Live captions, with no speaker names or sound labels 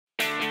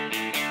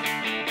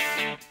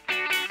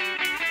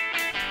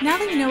Now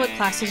that you know what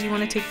classes you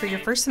want to take for your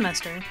first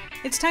semester,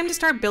 it's time to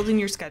start building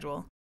your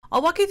schedule.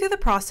 I'll walk you through the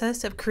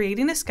process of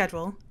creating a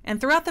schedule,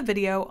 and throughout the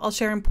video, I'll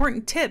share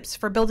important tips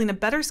for building a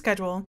better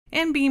schedule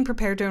and being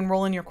prepared to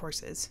enroll in your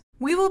courses.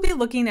 We will be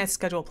looking at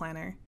Schedule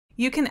Planner.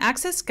 You can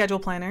access Schedule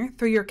Planner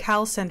through your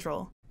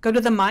CalCentral. Go to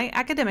the My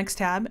Academics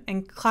tab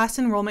and Class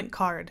Enrollment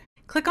card.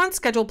 Click on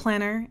Schedule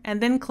Planner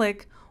and then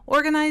click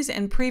Organize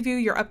and Preview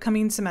your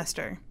upcoming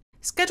semester.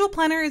 Schedule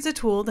Planner is a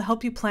tool to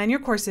help you plan your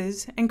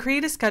courses and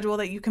create a schedule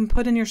that you can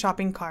put in your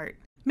shopping cart.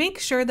 Make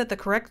sure that the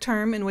correct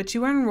term in which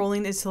you are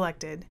enrolling is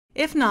selected.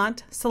 If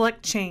not,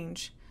 select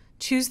Change.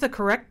 Choose the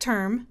correct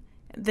term,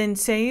 then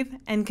save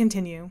and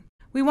continue.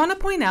 We want to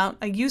point out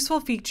a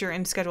useful feature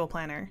in Schedule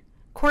Planner: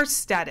 course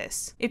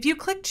status. If you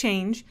click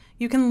Change,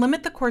 you can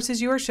limit the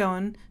courses you are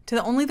shown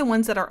to only the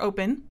ones that are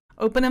open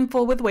and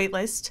full with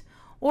waitlist,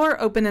 or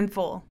open and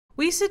full.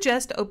 We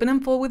suggest open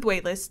and full with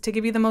waitlist to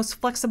give you the most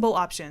flexible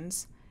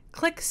options.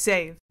 Click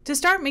Save. To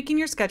start making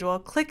your schedule,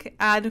 click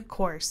Add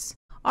Course.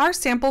 Our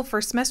sample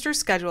first semester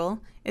schedule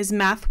is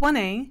Math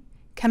 1A,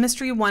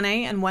 Chemistry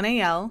 1A and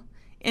 1AL,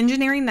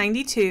 Engineering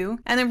 92,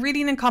 and a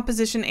Reading and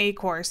Composition A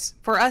course.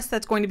 For us,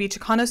 that's going to be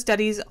Chicano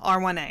Studies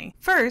R1A.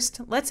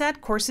 First, let's add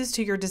courses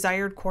to your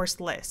desired course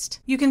list.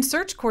 You can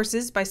search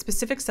courses by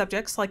specific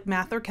subjects like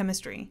math or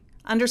chemistry.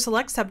 Under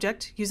Select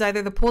Subject, use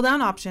either the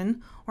pull-down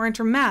option or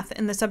enter Math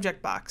in the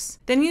subject box.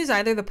 Then use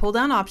either the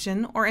pull-down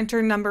option or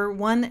enter number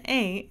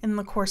 1A in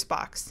the course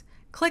box.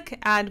 Click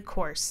Add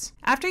Course.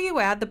 After you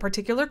add the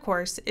particular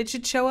course, it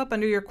should show up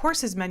under your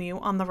Courses menu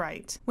on the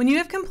right. When you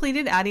have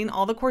completed adding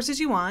all the courses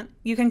you want,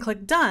 you can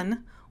click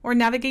Done or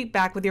navigate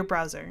back with your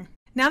browser.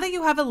 Now that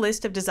you have a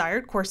list of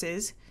desired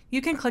courses,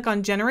 you can click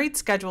on Generate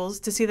Schedules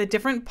to see the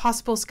different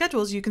possible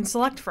schedules you can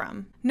select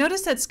from.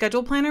 Notice that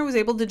Schedule Planner was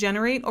able to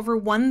generate over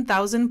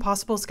 1,000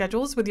 possible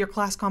schedules with your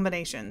class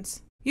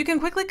combinations. You can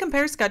quickly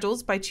compare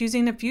schedules by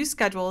choosing a few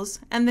schedules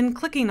and then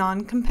clicking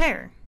on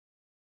Compare.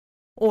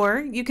 Or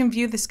you can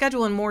view the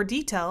schedule in more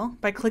detail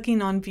by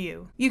clicking on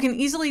View. You can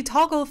easily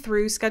toggle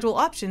through schedule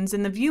options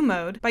in the View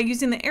mode by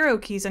using the arrow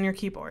keys on your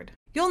keyboard.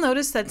 You'll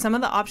notice that some of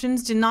the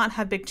options do not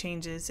have big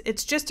changes.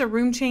 It's just a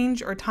room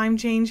change or time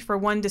change for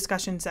one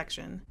discussion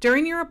section.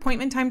 During your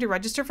appointment time to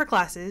register for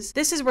classes,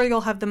 this is where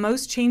you'll have the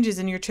most changes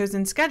in your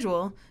chosen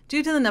schedule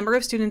due to the number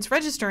of students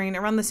registering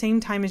around the same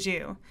time as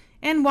you,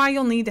 and why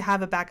you'll need to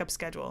have a backup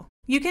schedule.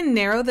 You can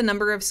narrow the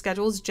number of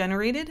schedules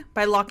generated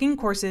by locking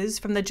courses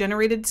from the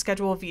generated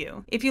schedule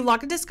view. If you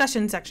lock a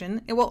discussion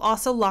section, it will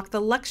also lock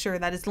the lecture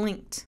that is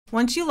linked.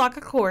 Once you lock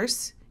a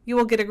course, you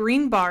will get a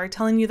green bar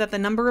telling you that the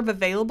number of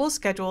available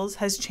schedules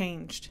has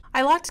changed.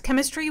 I locked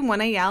Chemistry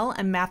 1AL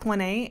and Math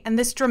 1A, and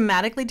this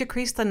dramatically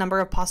decreased the number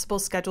of possible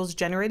schedules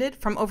generated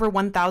from over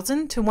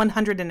 1,000 to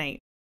 108.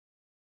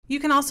 You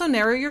can also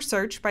narrow your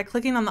search by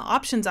clicking on the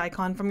options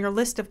icon from your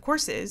list of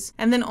courses,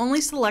 and then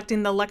only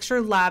selecting the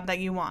lecture lab that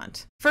you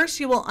want. First,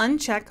 you will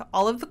uncheck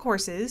all of the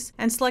courses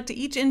and select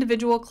each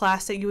individual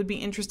class that you would be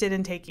interested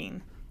in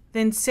taking.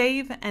 Then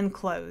save and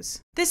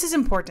close. This is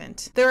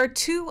important. There are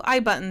two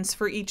I buttons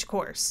for each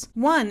course.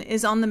 One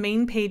is on the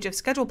main page of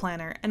Schedule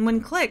Planner, and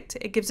when clicked,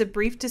 it gives a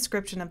brief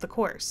description of the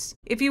course.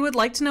 If you would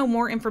like to know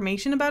more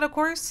information about a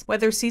course,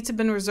 whether seats have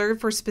been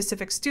reserved for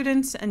specific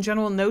students, and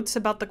general notes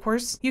about the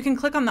course, you can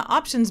click on the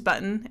Options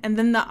button and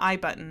then the I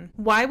button.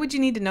 Why would you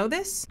need to know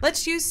this?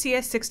 Let's use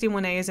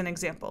CS61A as an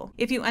example.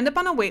 If you end up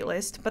on a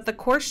waitlist, but the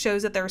course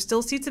shows that there are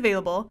still seats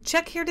available,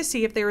 check here to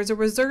see if there is a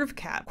reserve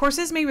cap.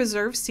 Courses may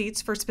reserve seats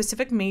for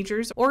specific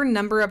majors or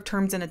number of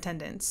terms in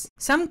attendance.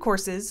 Some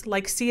courses,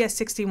 like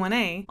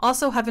CS61A,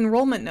 also have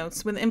enrollment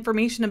notes with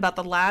information about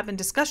the lab and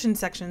discussion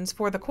sections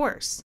for the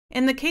course.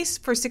 In the case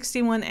for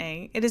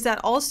 61A, it is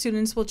that all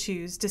students will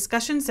choose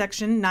Discussion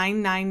Section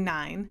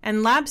 999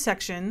 and Lab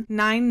Section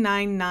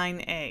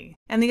 999A,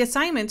 and the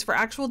assignments for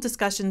actual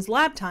discussions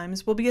lab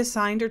times will be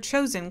assigned or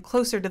chosen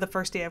closer to the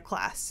first day of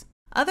class.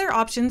 Other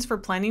options for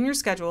planning your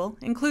schedule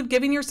include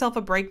giving yourself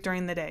a break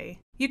during the day.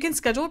 You can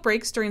schedule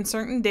breaks during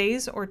certain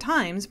days or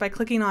times by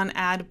clicking on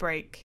Add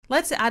Break.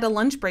 Let's add a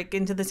lunch break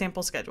into the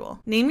sample schedule.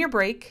 Name your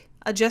break,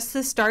 adjust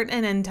the start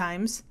and end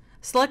times,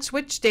 select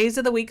which days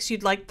of the weeks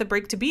you'd like the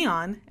break to be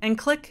on, and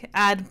click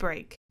Add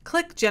Break.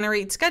 Click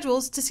Generate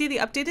Schedules to see the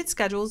updated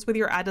schedules with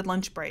your added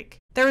lunch break.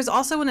 There is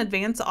also an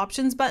Advanced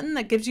Options button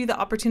that gives you the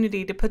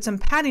opportunity to put some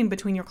padding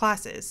between your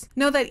classes.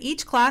 Know that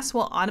each class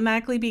will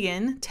automatically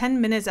begin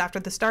 10 minutes after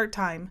the start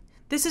time.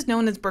 This is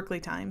known as Berkeley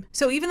time.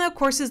 So even though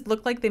courses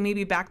look like they may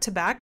be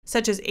back-to-back,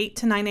 such as 8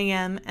 to 9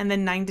 a.m. and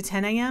then 9 to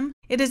 10 a.m.,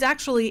 it is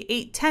actually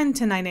 8:10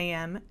 to 9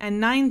 a.m.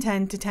 and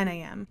 9:10 to 10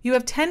 a.m. You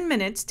have 10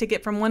 minutes to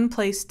get from one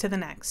place to the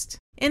next.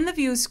 In the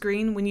View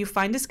screen, when you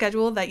find a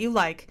schedule that you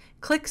like,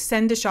 click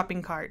Send to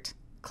Shopping Cart.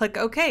 Click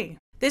OK.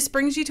 This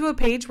brings you to a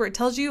page where it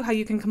tells you how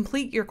you can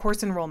complete your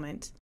course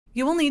enrollment.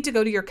 You will need to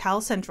go to your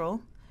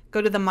CalCentral,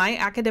 go to the My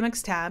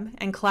Academics tab,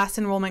 and Class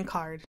Enrollment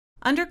card.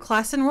 Under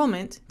Class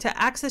Enrollment, to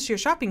access your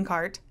shopping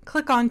cart,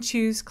 click on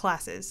Choose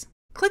Classes.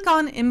 Click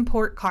on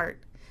Import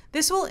Cart.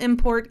 This will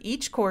import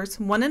each course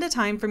one at a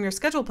time from your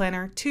Schedule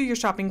Planner to your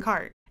shopping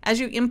cart. As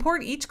you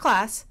import each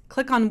class,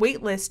 click on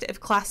Waitlist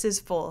if class is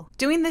full.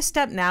 Doing this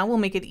step now will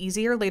make it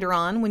easier later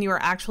on when you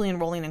are actually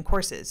enrolling in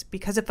courses,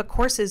 because if a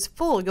course is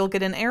full, you'll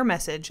get an error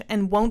message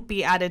and won't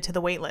be added to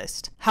the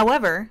waitlist.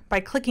 However,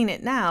 by clicking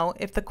it now,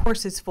 if the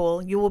course is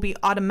full, you will be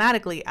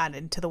automatically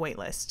added to the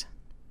waitlist.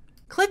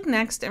 Click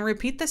Next and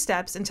repeat the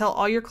steps until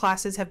all your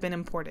classes have been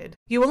imported.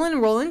 You will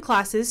enroll in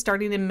classes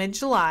starting in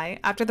mid-July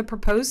after the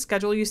proposed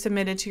schedule you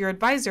submitted to your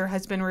advisor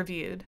has been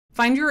reviewed.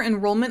 Find your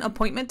enrollment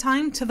appointment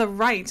time to the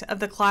right of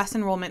the class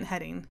enrollment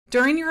heading.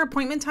 During your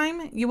appointment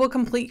time, you will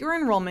complete your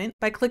enrollment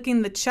by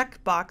clicking the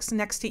check box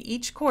next to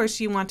each course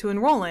you want to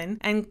enroll in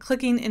and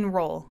clicking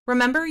Enroll.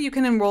 Remember, you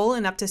can enroll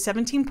in up to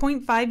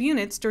 17.5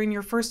 units during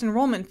your first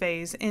enrollment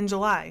phase in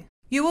July.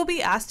 You will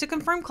be asked to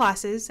confirm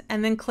classes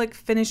and then click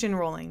Finish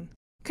Enrolling.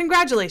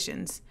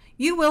 Congratulations!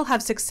 You will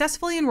have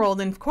successfully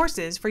enrolled in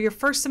courses for your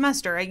first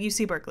semester at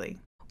UC Berkeley.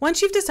 Once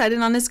you've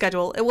decided on a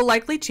schedule, it will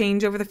likely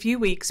change over the few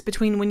weeks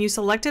between when you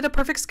selected a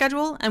perfect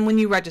schedule and when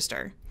you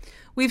register.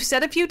 We've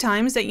said a few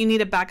times that you need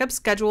a backup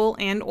schedule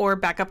and/or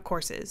backup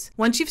courses.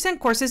 Once you've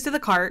sent courses to the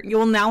cart, you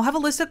will now have a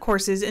list of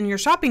courses in your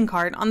shopping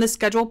cart on the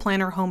Schedule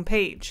Planner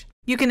homepage.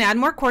 You can add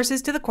more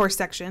courses to the course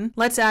section.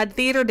 Let's add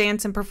Theater,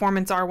 Dance, and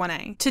Performance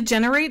R1A. To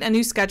generate a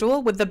new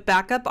schedule with the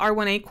backup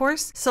R1A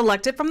course,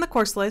 select it from the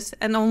course list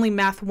and only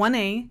Math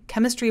 1A,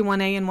 Chemistry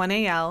 1A and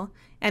 1AL,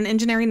 and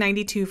Engineering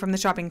 92 from the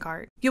shopping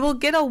cart. You will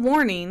get a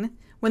warning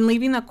when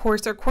leaving a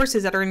course or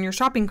courses that are in your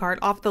shopping cart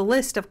off the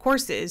list of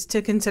courses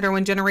to consider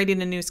when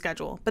generating a new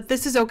schedule, but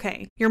this is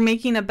okay. You're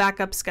making a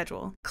backup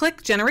schedule.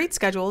 Click Generate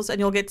Schedules and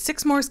you'll get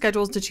 6 more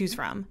schedules to choose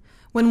from.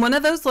 When one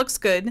of those looks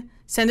good,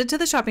 send it to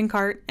the shopping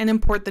cart and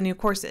import the new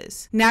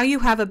courses. Now you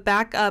have a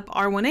backup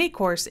R1A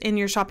course in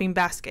your shopping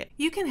basket.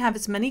 You can have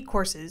as many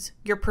courses,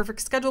 your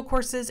perfect schedule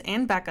courses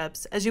and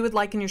backups, as you would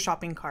like in your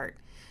shopping cart.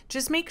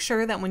 Just make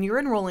sure that when you're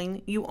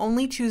enrolling, you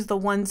only choose the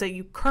ones that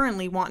you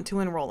currently want to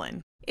enroll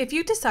in. If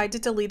you decide to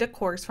delete a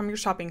course from your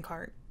shopping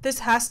cart, this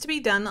has to be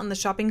done on the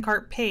shopping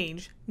cart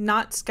page,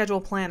 not Schedule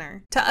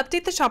Planner. To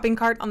update the shopping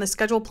cart on the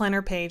Schedule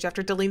Planner page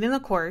after deleting a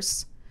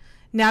course,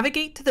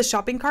 navigate to the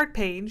shopping cart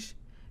page.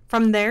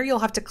 From there, you'll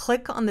have to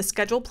click on the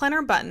Schedule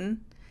Planner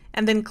button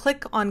and then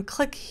click on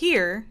Click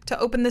Here to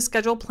open the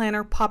Schedule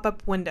Planner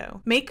pop-up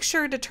window. Make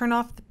sure to turn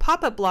off the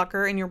pop-up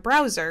blocker in your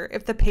browser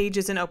if the page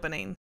isn't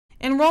opening.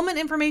 Enrollment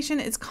information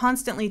is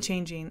constantly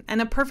changing,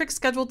 and a perfect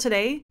schedule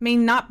today may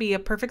not be a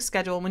perfect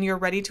schedule when you're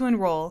ready to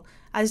enroll,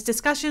 as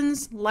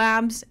discussions,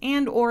 labs,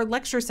 and/or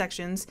lecture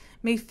sections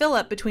may fill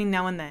up between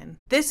now and then.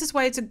 This is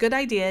why it's a good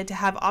idea to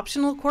have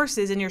optional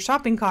courses in your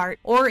shopping cart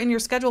or in your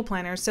schedule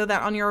planner so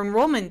that on your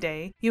enrollment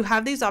day, you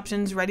have these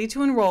options ready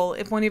to enroll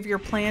if one of your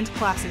planned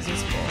classes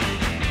is full.